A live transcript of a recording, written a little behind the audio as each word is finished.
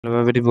Hello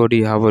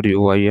everybody, how are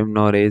you? I am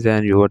Noresh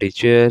and your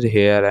teacher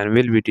here and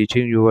will be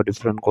teaching you a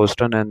different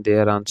question and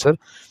their answer.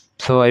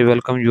 So I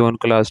welcome you on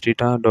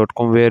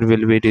classtheta.com where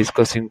we'll be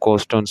discussing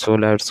questions. So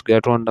let's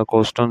get on the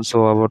question.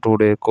 So our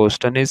today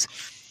question is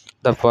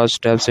the first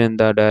steps in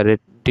the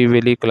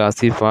directively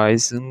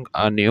classifying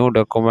a new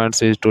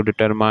documents is to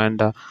determine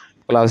the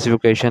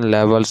classification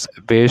levels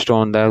based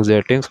on the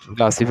existing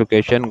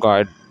classification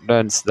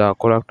guidance. The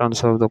correct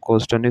answer of the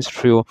question is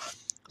true.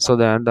 So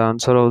that the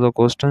answer of the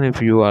question,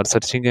 if you are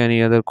searching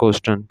any other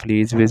question,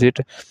 please visit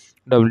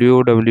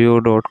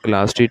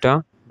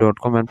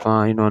www.classtheta.com and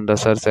find on the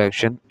search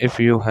section. If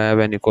you have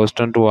any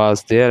question to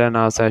ask, there and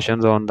our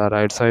sessions on the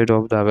right side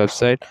of the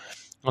website.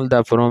 All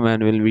the forum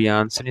and will be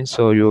answering.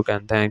 So you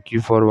can thank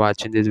you for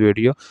watching this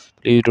video.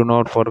 Please do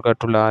not forget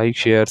to like,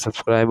 share,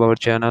 subscribe our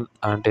channel.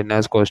 Until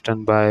next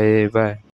question, bye bye.